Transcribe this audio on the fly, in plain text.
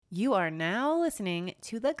You are now listening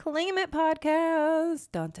to the Claim It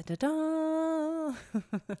podcast. Dun, dun, dun, dun.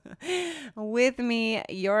 With me,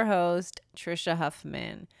 your host, Trisha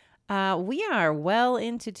Huffman. We are well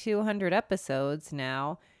into 200 episodes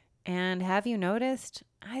now. And have you noticed?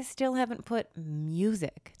 I still haven't put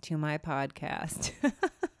music to my podcast.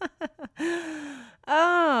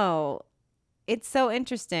 Oh, it's so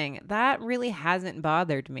interesting. That really hasn't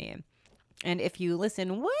bothered me. And if you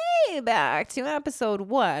listen way back to episode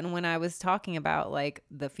 1, when I was talking about like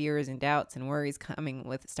the fears and doubts and worries coming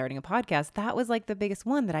with starting a podcast, that was like the biggest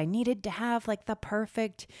one, that I needed to have like the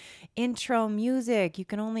perfect intro music. You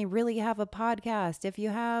can only really have a podcast if you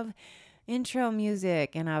have intro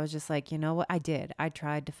music. And I was just like, you know what? I did. I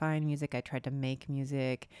tried to find music. I tried to make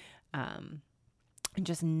music. And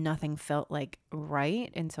just nothing felt like right.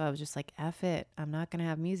 And so I was just like, F it. I'm not going to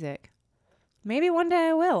have music. Maybe one day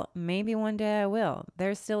I will. Maybe one day I will.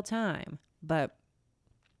 There's still time. But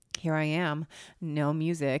here I am, no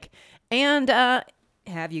music. And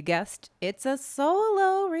have you guessed? It's a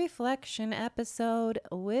solo reflection episode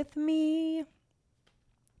with me.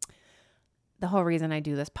 The whole reason I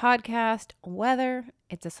do this podcast, whether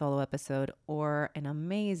it's a solo episode or an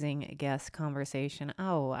amazing guest conversation.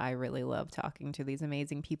 Oh, I really love talking to these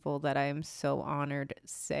amazing people that I am so honored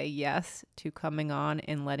say yes to coming on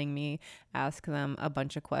and letting me ask them a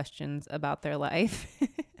bunch of questions about their life.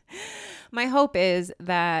 My hope is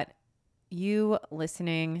that you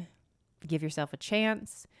listening, give yourself a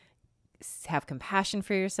chance, have compassion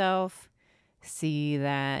for yourself, see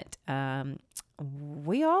that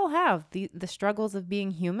we all have the struggles of being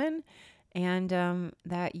human, and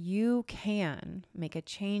that you can make a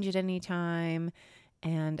change at any time.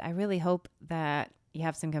 And I really hope that you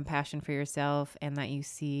have some compassion for yourself and that you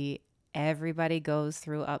see everybody goes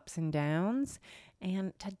through ups and downs,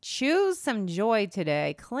 and to choose some joy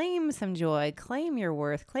today. Claim some joy, claim your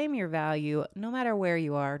worth, claim your value, no matter where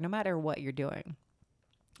you are, no matter what you're doing.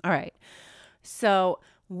 All right. So,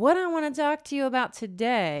 what I want to talk to you about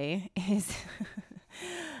today is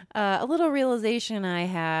a little realization I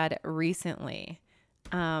had recently.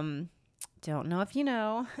 Don't know if you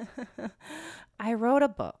know, I wrote a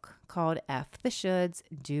book called F the Shoulds,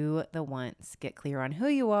 Do the Wants. Get clear on who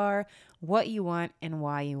you are, what you want, and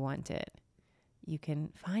why you want it. You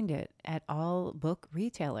can find it at all book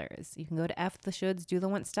retailers. You can go to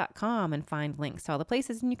ftheshouldstdothewants.com and find links to all the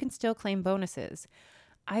places, and you can still claim bonuses.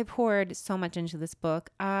 I poured so much into this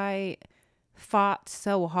book. I fought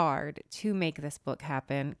so hard to make this book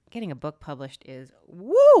happen. Getting a book published is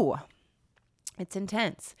woo! It's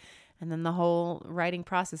intense. And then the whole writing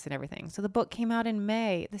process and everything. So the book came out in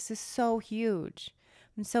May. This is so huge.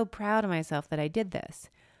 I'm so proud of myself that I did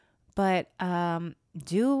this. But the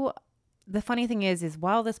funny thing is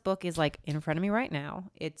while this book is like in front of me right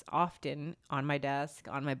now, it's often on my desk,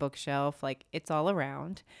 on my bookshelf, like it's all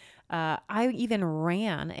around. I even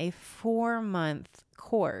ran a 4-month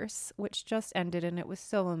course, which just ended, and it was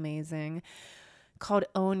so amazing, called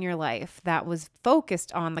Own Your Life, that was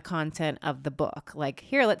focused on the content of the book. Like,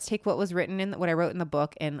 here, let's take what was written in what I wrote in the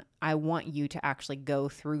book, and I want you to actually go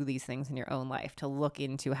through these things in your own life, to look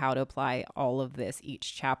into how to apply all of this,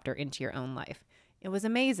 each chapter, into your own life. It was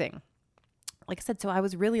amazing. Like I said, so I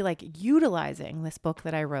was really like utilizing this book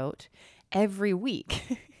that I wrote every week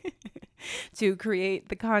to create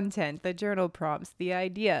the content, the journal prompts, the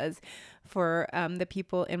ideas for the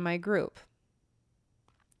people in my group.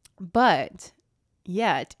 But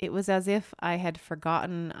yet it was as if I had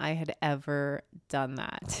forgotten I had ever done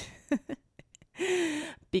that.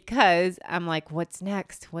 Because I'm like, what's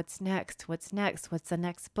next? What's next? What's next? What's the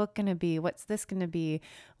next book going to be? What's this going to be?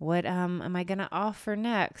 What am I going to offer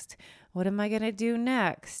next? What am I going to do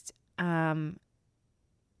next? And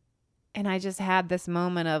I just had this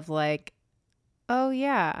moment of like, oh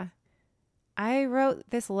yeah, I wrote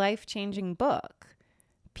this life-changing book.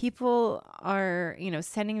 People are,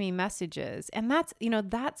 sending me messages, and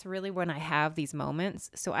that's really when I have these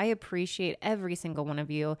moments. So I appreciate every single one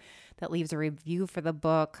of you that leaves a review for the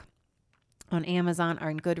book on Amazon or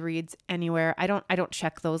in Goodreads, anywhere. I don't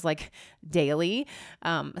check those like daily.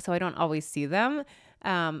 So I don't always see them.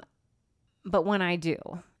 But when I do,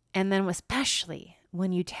 and then especially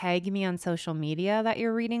when you tag me on social media that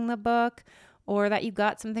you're reading the book or that you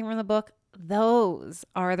got something from the book, those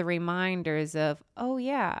are the reminders of, oh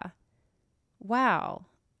yeah, wow,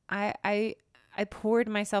 I poured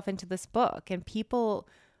myself into this book, and people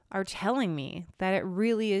are telling me that it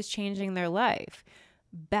really is changing their life.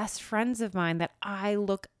 Best friends of mine that I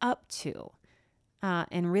look up to.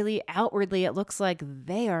 And really outwardly, it looks like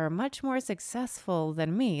they are much more successful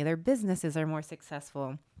than me. Their businesses are more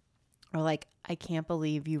successful, Or like, I can't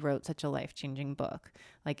believe you wrote such a life-changing book.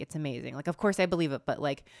 Like, it's amazing. Like, of course I believe it, but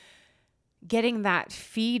like getting that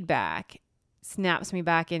feedback snaps me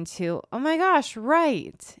back into, oh my gosh,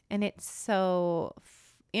 right. And it's so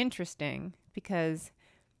interesting because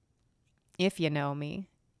if you know me,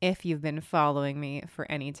 if you've been following me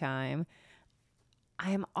for any time, I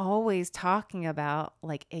am always talking about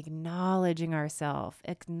like acknowledge ourselves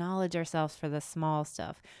for the small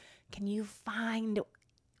stuff. Can you find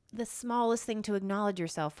the smallest thing to acknowledge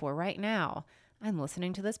yourself for right now? I'm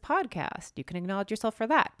listening to this podcast. You can acknowledge yourself for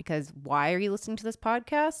that, because why are you listening to this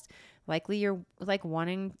podcast? Likely you're like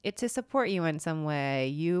wanting it to support you in some way.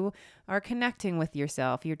 You are connecting with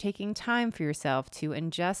yourself. You're taking time for yourself to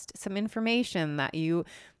ingest some information that you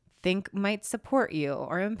think might support you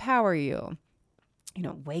or empower you.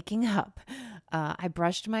 Waking up. I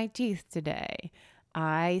brushed my teeth today.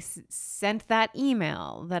 I sent that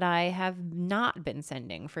email that I have not been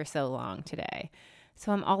sending for so long today.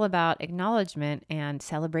 So I'm all about acknowledgement and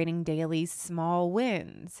celebrating daily small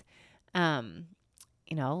wins.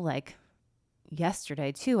 Like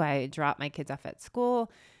yesterday too, I dropped my kids off at school,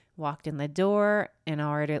 walked in the door, and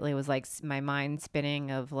already it was like my mind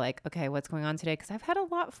spinning of like, okay, what's going on today? Because I've had a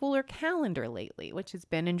lot fuller calendar lately, which has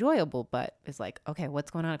been enjoyable, but it's like, okay,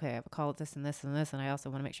 what's going on? Okay, I have a call with this and this and this, and I also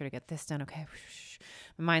want to make sure to get this done. Okay.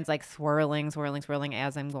 My mind's like swirling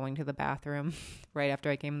as I'm going to the bathroom right after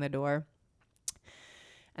I came in the door.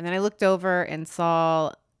 And then I looked over and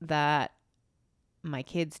saw that my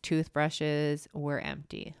kids' toothbrushes were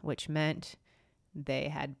empty, which meant they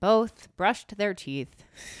had both brushed their teeth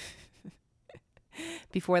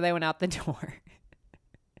before they went out the door.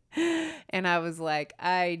 And I was like,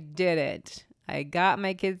 I did it. I got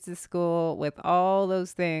my kids to school with all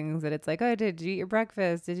those things that it's like, oh, did you eat your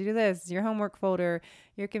breakfast? Did you do this? Your homework folder,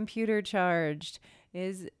 your computer charged,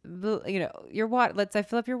 is, your water. I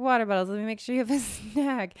fill up your water bottles. Let me make sure you have a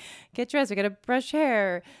snack. Get dressed. We got to brush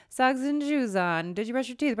hair, socks and shoes on. Did you brush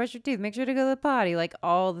your teeth? Brush your teeth. Make sure to go to the potty. Like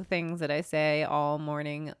all the things that I say all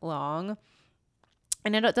morning long.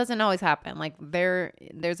 And it doesn't always happen. Like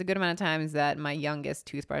there's a good amount of times that my youngest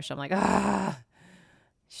toothbrush, I'm like,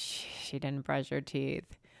 she didn't brush her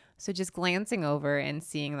teeth. So just glancing over and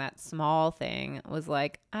seeing that small thing was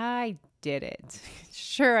like, I did it.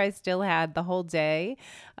 Sure, I still had the whole day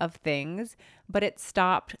of things, but it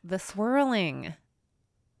stopped the swirling.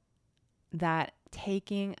 That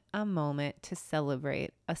taking a moment to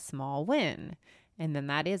celebrate a small win. And then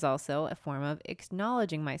that is also a form of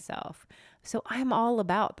acknowledging myself. So I'm all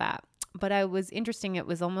about that. But I was interesting. It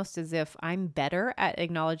was almost as if I'm better at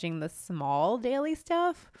acknowledging the small daily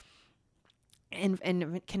stuff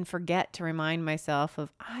and can forget to remind myself of,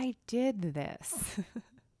 I did this.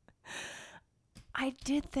 I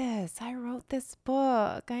did this. I wrote this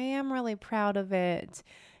book. I am really proud of it.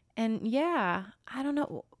 And yeah, I don't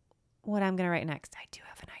know what I'm going to write next. I do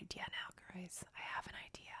have an idea now, guys. I have an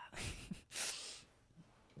idea.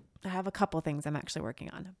 I have a couple things I'm actually working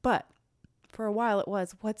on. But for a while it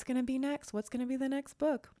was, what's going to be next? What's going to be the next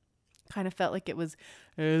book? Kind of felt like it was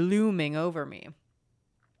looming over me.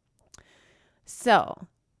 So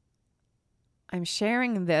I'm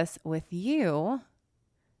sharing this with you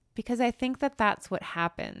because I think that that's what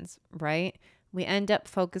happens, right? We end up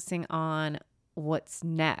focusing on what's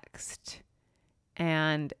next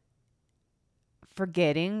and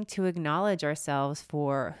forgetting to acknowledge ourselves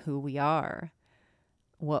for who we are,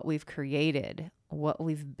 what we've created, what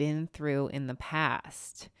we've been through in the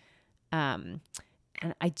past. And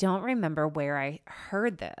I don't remember where I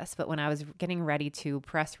heard this, but when I was getting ready to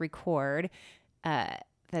press record, that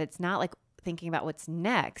it's not like thinking about what's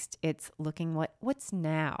next, it's looking what's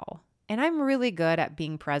now. And I'm really good at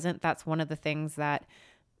being present. That's one of the things that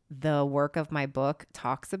the work of my book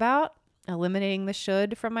talks about, eliminating the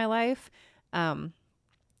should from my life.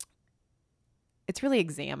 It's really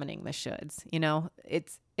examining the shoulds,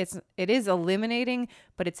 it is eliminating,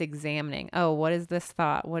 but it's examining. Oh, what is this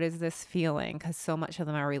thought? What is this feeling? Because so much of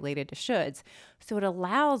them are related to shoulds. So it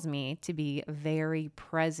allows me to be very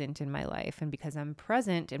present in my life. And because I'm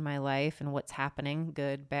present in my life and what's happening,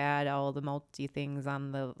 good, bad, all the multi things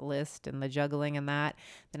on the list and the juggling and that,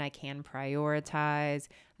 then I can prioritize.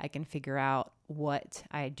 I can figure out what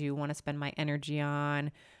I do want to spend my energy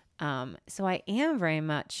on. So I am very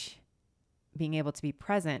much being able to be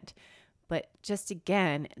present, but just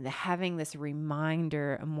again, having this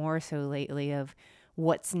reminder more so lately of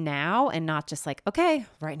what's now and not just like, okay,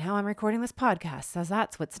 right now I'm recording this podcast, so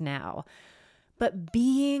that's what's now, but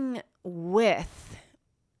being with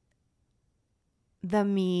the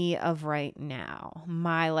me of right now,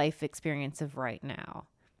 my life experience of right now.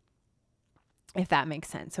 if that makes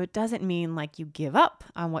sense. So it doesn't mean like you give up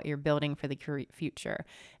on what you're building for the future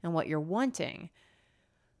and what you're wanting,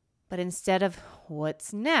 but instead of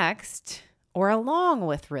what's next, or along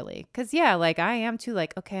with, really. Because yeah, like I am too,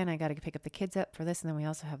 like, okay, and I got to pick up the kids up for this, and then we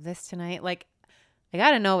also have this tonight. Like I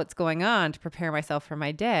got to know what's going on to prepare myself for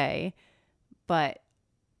my day. But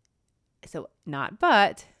so not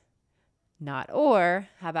but, not or,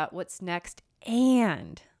 how about what's next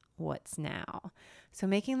and what's now? So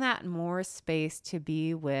making that more space to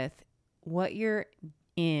be with what you're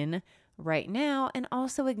in right now, and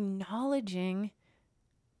also acknowledging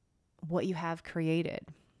what you have created.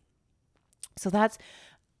 So that's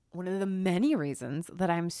one of the many reasons that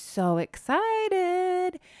I'm so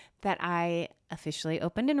excited that I officially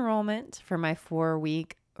opened enrollment for my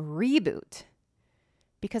 4-week reboot.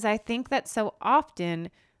 Because I think that so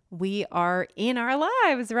often we are in our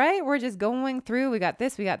lives, right? We're just going through, we got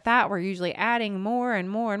this, we got that. We're usually adding more and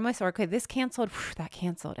more and more. So, okay, this canceled, that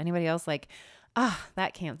canceled. Anybody else like,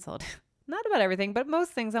 that canceled? Not about everything, but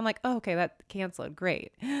most things I'm like, oh, okay, that canceled.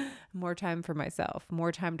 Great. More time for myself,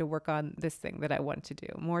 more time to work on this thing that I want to do,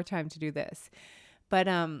 more time to do this. But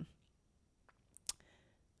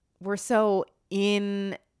we're so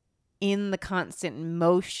in the constant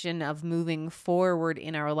motion of moving forward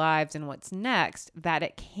in our lives and what's next that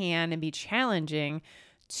it can be challenging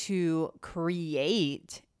to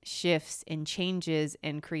create shifts and changes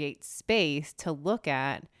and create space to look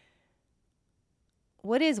at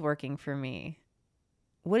what is working for me,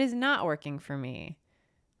 what is not working for me.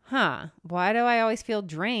 Why do I always feel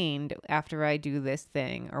drained after I do this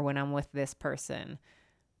thing or when I'm with this person?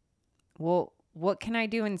 Well, what can I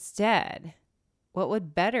do instead? What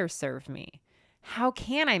would better serve me? How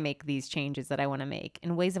can I make these changes that I want to make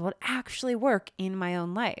in ways that would actually work in my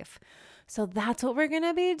own life? So that's what we're going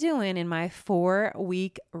to be doing in my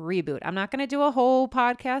 4-week reboot. I'm not going to do a whole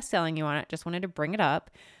podcast selling you on it. Just wanted to bring it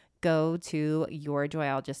up. Go to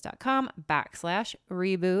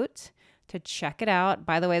yourjoyologist.com/reboot to check it out.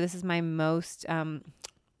 By the way, this is my most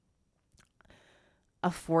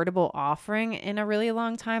affordable offering in a really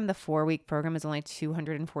long time. The 4-week program is only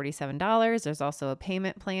 $247. There's also a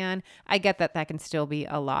payment plan. I get that can still be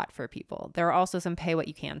a lot for people. There are also some pay what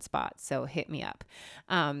you can spots, so hit me up.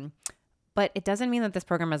 But it doesn't mean that this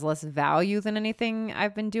program has less value than anything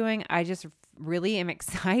I've been doing. I just really am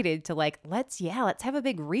excited to let's have a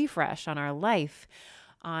big refresh on our life,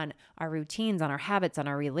 on our routines, on our habits, on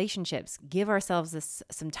our relationships. Give ourselves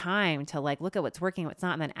some time to look at what's working, what's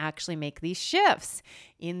not, and then actually make these shifts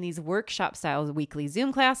in these workshop styles, weekly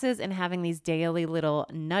Zoom classes, and having these daily little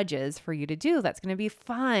nudges for you to do. That's going to be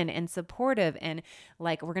fun and supportive, and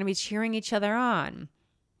we're going to be cheering each other on.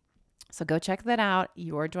 So go check that out,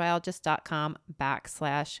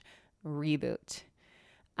 yourjoyologist.com/reboot.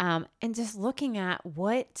 And just looking at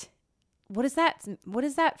what does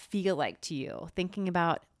that feel like to you? Thinking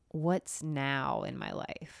about what's now in my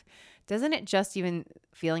life. Doesn't it just even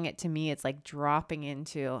feeling it to me, it's like dropping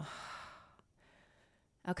into,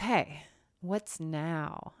 okay, what's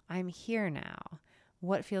now? I'm here now.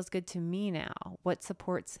 What feels good to me now? What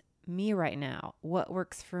supports me right now? What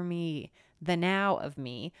works for me? The now of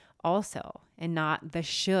me also, and not the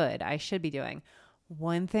I should be doing.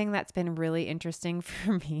 One thing that's been really interesting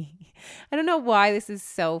for me, I don't know why this is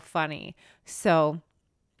so funny. So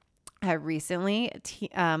I recently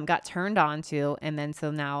got turned on to, and then so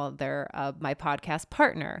now they're my podcast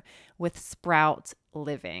partner with Sprout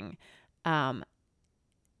Living.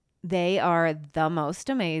 They are the most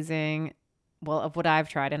amazing, of what I've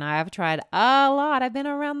tried, and I've tried a lot. I've been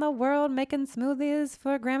around the world making smoothies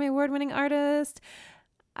for Grammy Award-winning artists.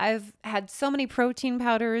 I've had so many protein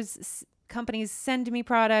powders. Companies send me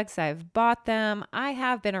products. I've bought them. I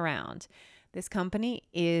have been around. This company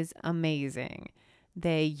is amazing.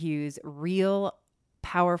 They use real,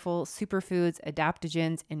 powerful superfoods,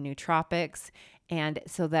 adaptogens, and nootropics. And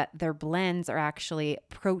so that their blends are actually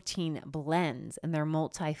protein blends and they're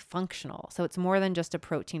multifunctional. So it's more than just a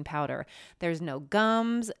protein powder. There's no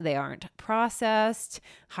gums. They aren't processed,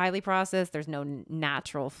 highly processed. There's no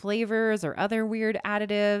natural flavors or other weird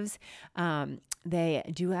additives. They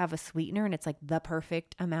do have a sweetener, and it's the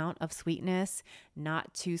perfect amount of sweetness,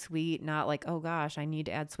 not too sweet, not oh gosh, I need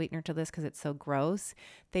to add sweetener to this because it's so gross.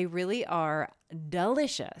 They really are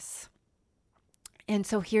delicious. And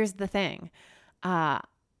so here's the thing.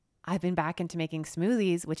 I've been back into making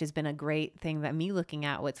smoothies, which has been a great thing that me looking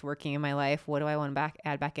at what's working in my life. What do I want to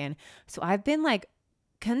add back in? So I've been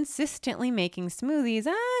consistently making smoothies,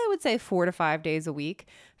 I would say 4 to 5 days a week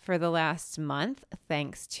for the last month,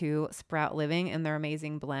 thanks to Sprout Living and their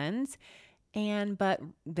amazing blends. But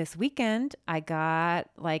this weekend I got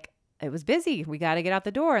it was busy. We got to get out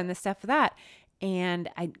the door and this stuff for that. And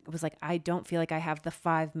I was like, I don't feel like I have the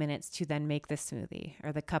 5 minutes to then make this smoothie,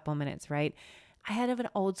 or the couple minutes, right? I had an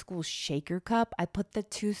old school shaker cup. I put the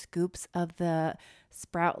 2 scoops of the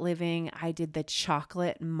Sprout Living. I did the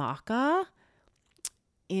chocolate maca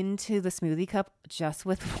into the smoothie cup just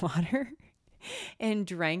with water and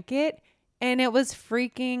drank it. And it was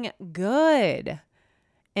freaking good.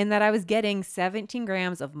 And that I was getting 17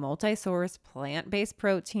 grams of multi-source plant-based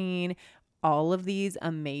protein, all of these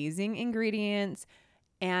amazing ingredients,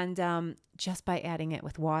 and just by adding it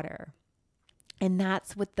with water. And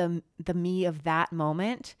that's what the me of that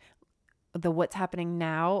moment, the what's happening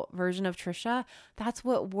now version of Trisha, that's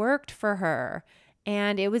what worked for her.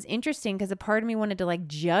 And it was interesting because a part of me wanted to like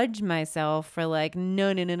judge myself for like,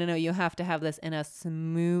 no, you have to have this in a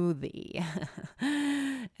smoothie.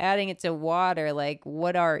 Adding it to water, like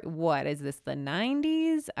what is this, the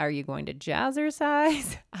 90s? Are you going to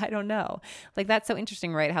jazzercise? I don't know. Like that's so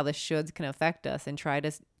interesting, right? How the shoulds can affect us and try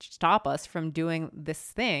to stop us from doing this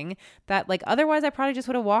thing that like otherwise I probably just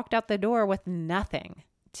would have walked out the door with nothing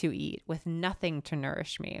to eat, with nothing to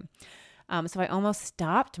nourish me. So I almost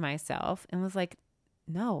stopped myself and was like,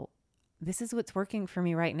 no, this is what's working for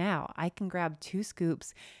me right now. I can grab 2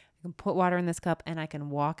 scoops, I can put water in this cup, and I can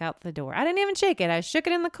walk out the door. I didn't even shake it. I shook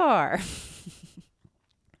it in the car.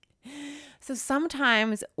 So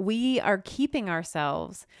sometimes we are keeping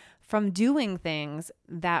ourselves from doing things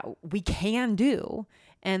that we can do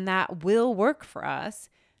and that will work for us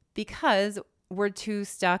because we're too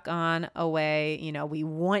stuck on a way, we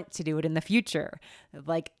want to do it in the future.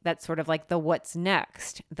 Like that's sort of like the what's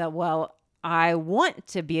next. I want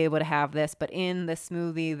to be able to have this, but in the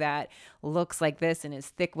smoothie that looks like this and is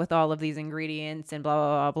thick with all of these ingredients and blah,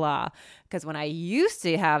 blah, blah, blah. Because when I used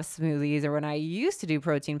to have smoothies or when I used to do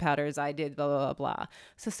protein powders, I did blah, blah, blah, blah.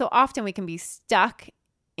 So often we can be stuck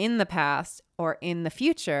in the past or in the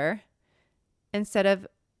future instead of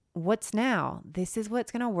what's now. This is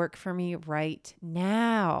what's going to work for me right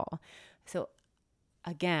now. So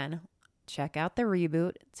again, check out the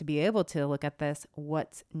reboot to be able to look at this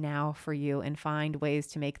what's now for you and find ways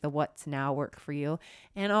to make the what's now work for you.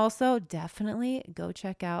 And also definitely go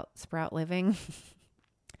check out Sprout Living.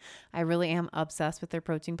 I really am obsessed with their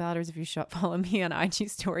protein powders. If you follow me on IG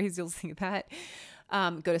stories, you'll see that.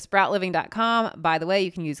 Go to sproutliving.com. By the way,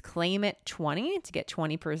 you can use ClaimIt20 to get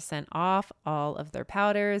 20% off all of their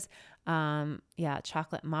powders.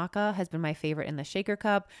 Chocolate maca has been my favorite in the shaker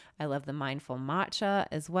cup. I love the mindful matcha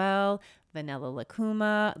as well. Vanilla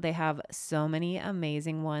lucuma. They have so many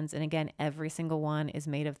amazing ones. And again, every single one is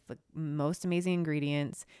made of the most amazing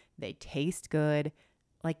ingredients. They taste good.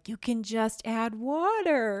 Like you can just add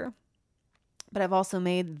water. But I've also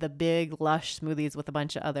made the big lush smoothies with a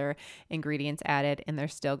bunch of other ingredients added and they're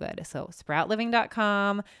still good. So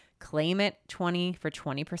sproutliving.com, claim it 20 for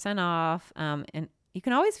 20% off. And you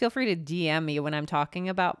can always feel free to DM me when I'm talking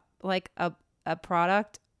about like a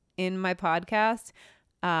product in my podcast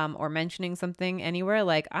or mentioning something anywhere.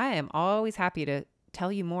 Like I am always happy to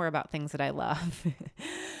tell you more about things that I love.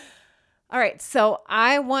 All right. So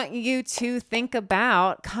I want you to think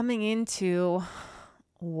about coming into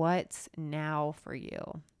what's now for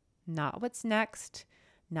you, not what's next,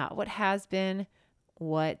 not what has been,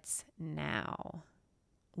 what's now.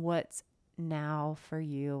 What's now for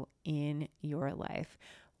you in your life?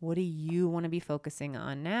 What do you want to be focusing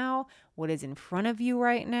on now? What is in front of you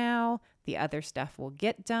right now? The other stuff will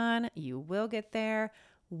get done. You will get there.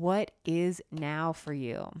 What is now for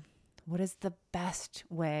you? What is the best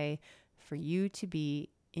way for you to be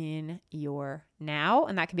in your now?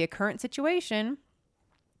 And that can be a current situation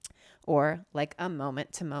or like a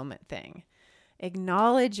moment to moment thing.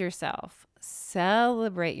 Acknowledge yourself.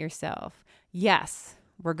 Celebrate yourself. Yes,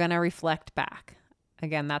 we're going to reflect back.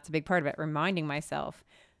 Again, that's a big part of it. Reminding myself,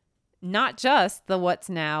 not just the what's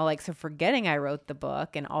now, like, so forgetting I wrote the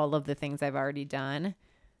book and all of the things I've already done.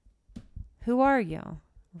 Who are you?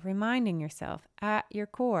 Reminding yourself at your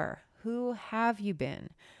core, who have you been?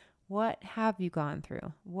 What have you gone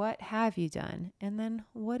through? What have you done? And then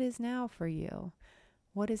what is now for you?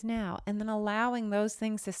 What is now? And then allowing those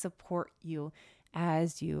things to support you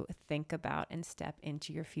as you think about and step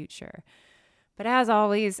into your future. But as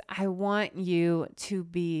always, I want you to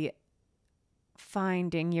be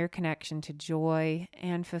finding your connection to joy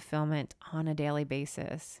and fulfillment on a daily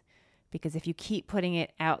basis. Because if you keep putting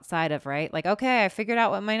it outside of, right, like, okay, I figured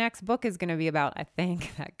out what my next book is going to be about. I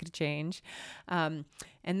think that could change. And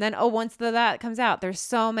then, once that comes out, there's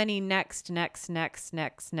so many next,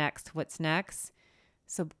 what's next?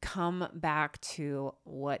 So come back to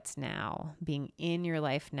what's now, being in your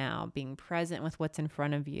life now, being present with what's in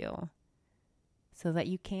front of you. so that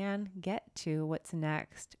you can get to what's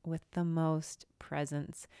next with the most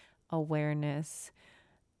presence, awareness,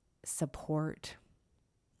 support,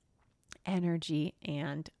 energy,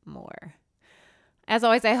 and more. As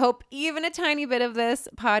always, I hope even a tiny bit of this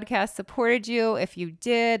podcast supported you. If you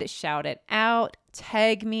did, shout it out,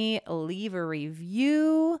 tag me, leave a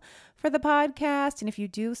review for the podcast. And if you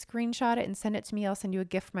do, screenshot it and send it to me. I'll send you a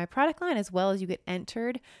gift for my product line, as well as you get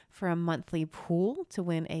entered for a monthly pool to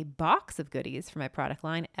win a box of goodies for my product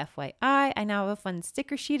line. FYI, I now have a fun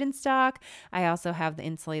sticker sheet in stock. I also have the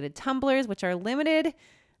insulated tumblers, which are limited.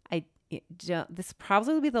 This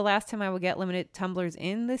probably will be the last time I will get limited tumblers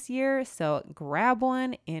in this year. So grab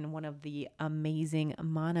one in one of the amazing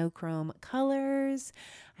monochrome colors.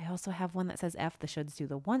 I also have one that says F the shoulds do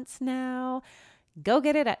the once now. Go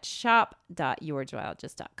get it at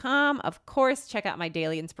shop.yourjoyologist.com. Of course, check out my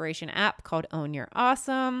daily inspiration app called Own Your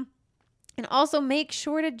Awesome. And also make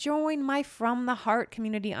sure to join my From the Heart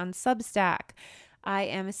community on Substack. I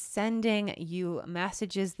am sending you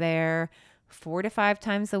messages there 4 to 5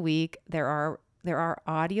 times a week. There are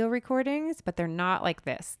audio recordings, but they're not like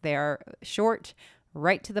this. They are short,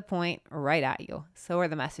 right to the point, right at you. So are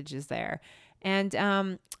the messages there.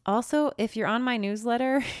 And also, if you're on my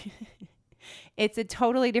newsletter, it's a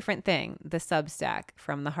totally different thing, the Substack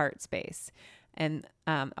From the Heart space. And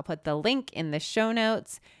I'll put the link in the show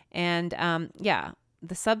notes. And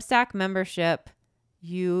the Substack membership,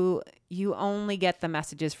 you only get the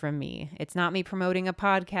messages from me. It's not me promoting a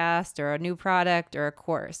podcast or a new product or a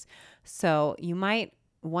course. So you might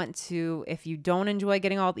want to, if you don't enjoy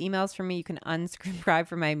getting all the emails from me, you can unsubscribe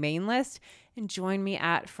from my main list and join me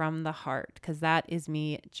at From the Heart, because that is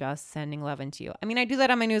me just sending love into you. I mean, I do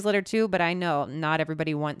that on my newsletter too, but I know not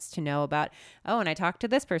everybody wants to know about, oh, and I talked to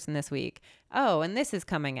this person this week. Oh, and this is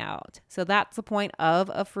coming out. So that's the point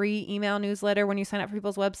of a free email newsletter when you sign up for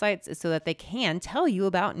people's websites, is so that they can tell you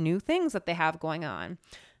about new things that they have going on.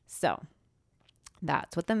 So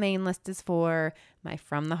that's what the main list is for. My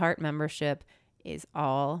From the Heart membership is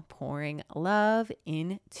all pouring love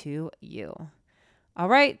into you. All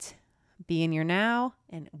right. Be in your now.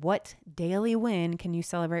 And what daily win can you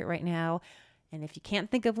celebrate right now? And if you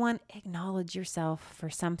can't think of one, acknowledge yourself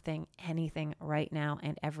for something, anything right now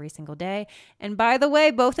and every single day. And by the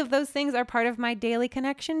way, both of those things are part of my daily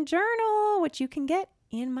connection journal, which you can get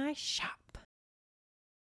in my shop.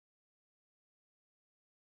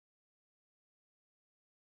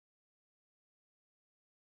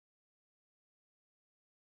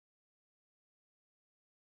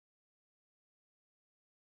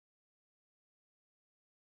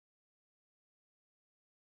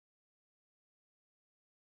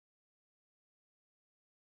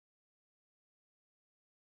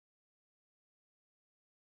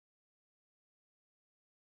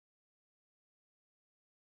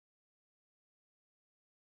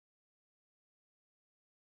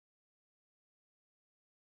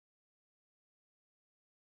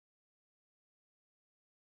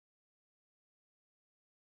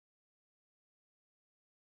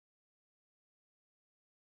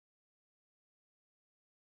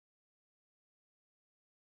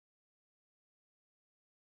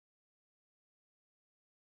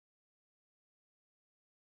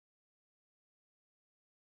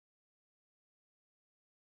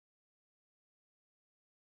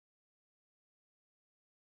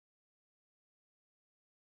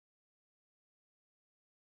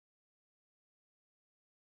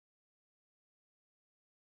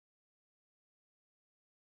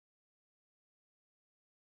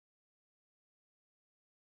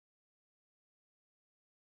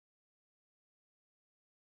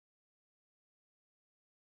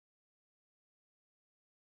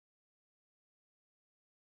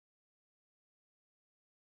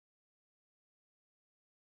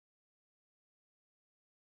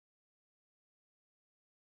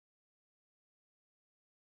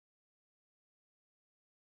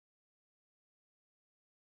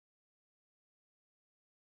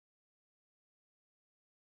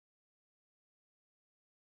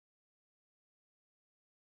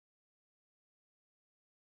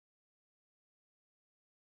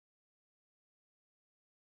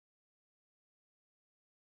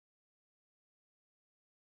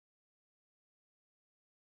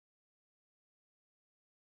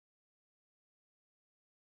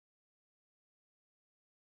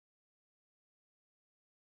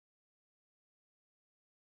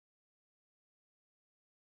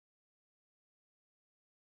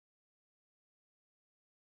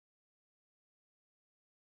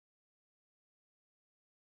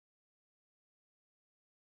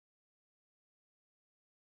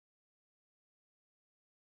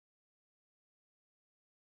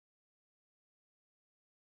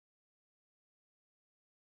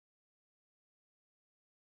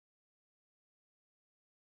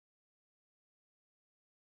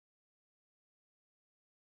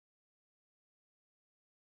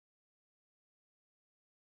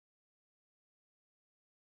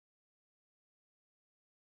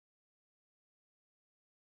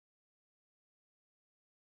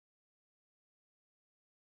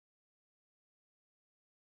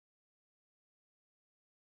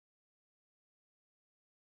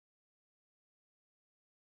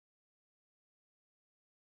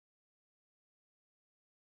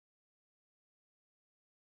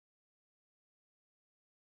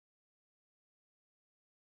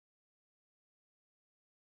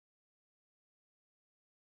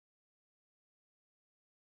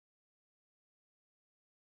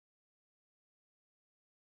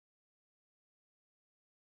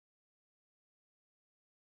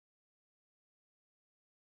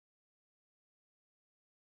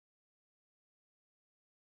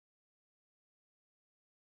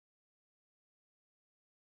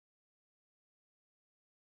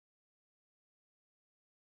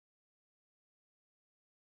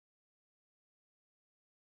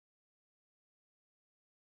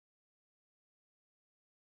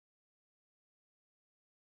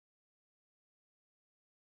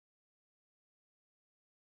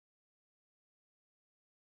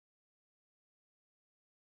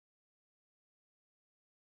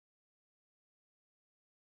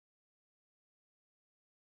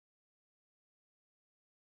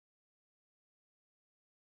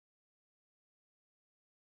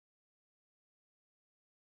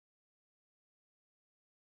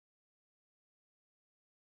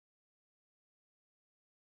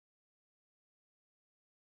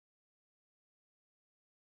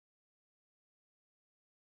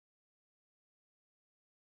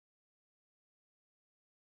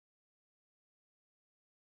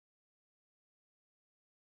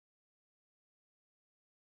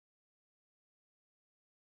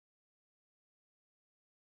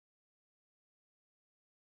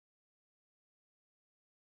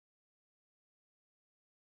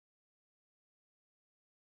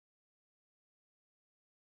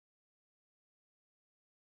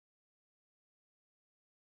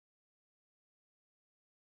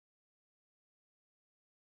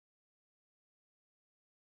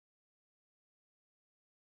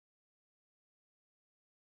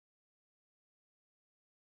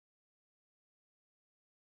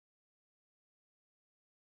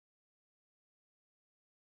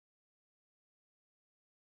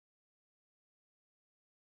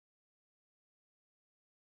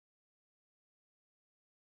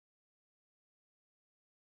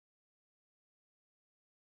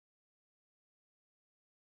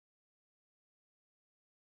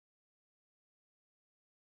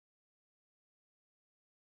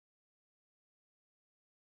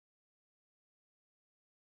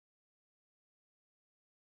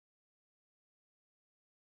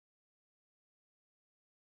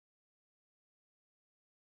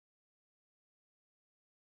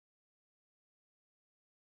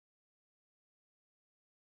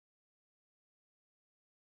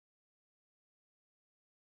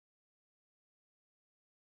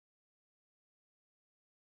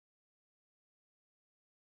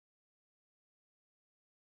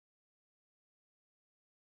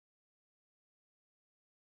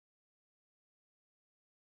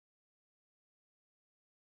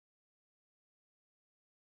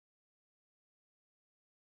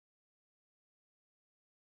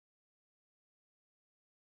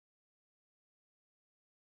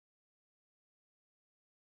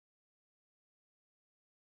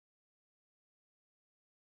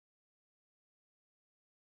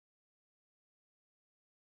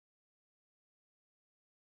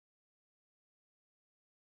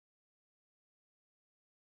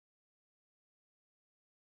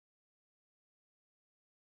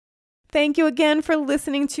 Thank you again for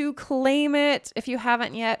listening to Claim It. If you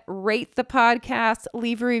haven't yet, rate the podcast,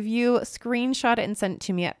 leave a review, screenshot it, and send it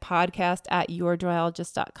to me at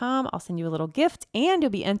podcast@yourjoyologist.com. I'll send you a little gift, and you'll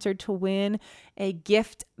be entered to win a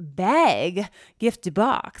gift box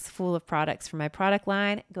full of products from my product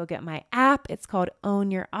line. Go get my app. It's called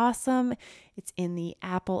Own Your Awesome. It's in the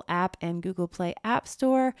Apple app and Google Play App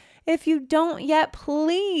Store. If you don't yet,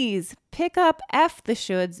 please pick up F the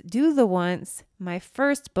Shoulds, Do the Once, my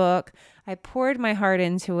first book. I poured my heart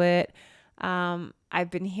into it. I've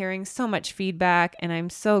been hearing so much feedback, and I'm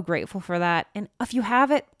so grateful for that. And if you have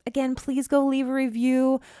it, again, please go leave a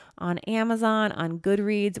review on Amazon, on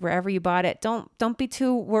Goodreads, wherever you bought it. Don't be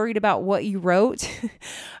too worried about what you wrote.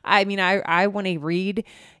 I mean, I want to read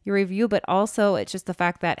your review, but also it's just the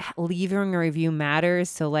fact that leaving a review matters.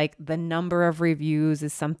 So like the number of reviews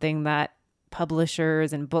is something that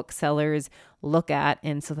publishers and booksellers look at.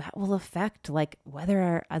 And so that will affect like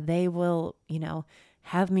whether they will,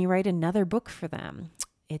 have me write another book for them.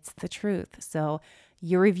 It's the truth. So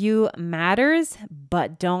your review matters,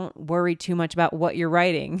 but don't worry too much about what you're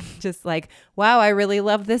writing. Just like, wow, I really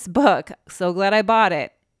love this book. So glad I bought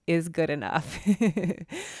it is good enough.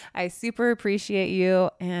 I super appreciate you,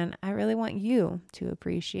 and I really want you to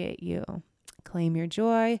appreciate you. Claim your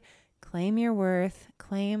joy, claim your worth,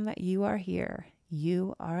 claim that you are here.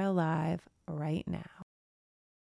 You are alive right now.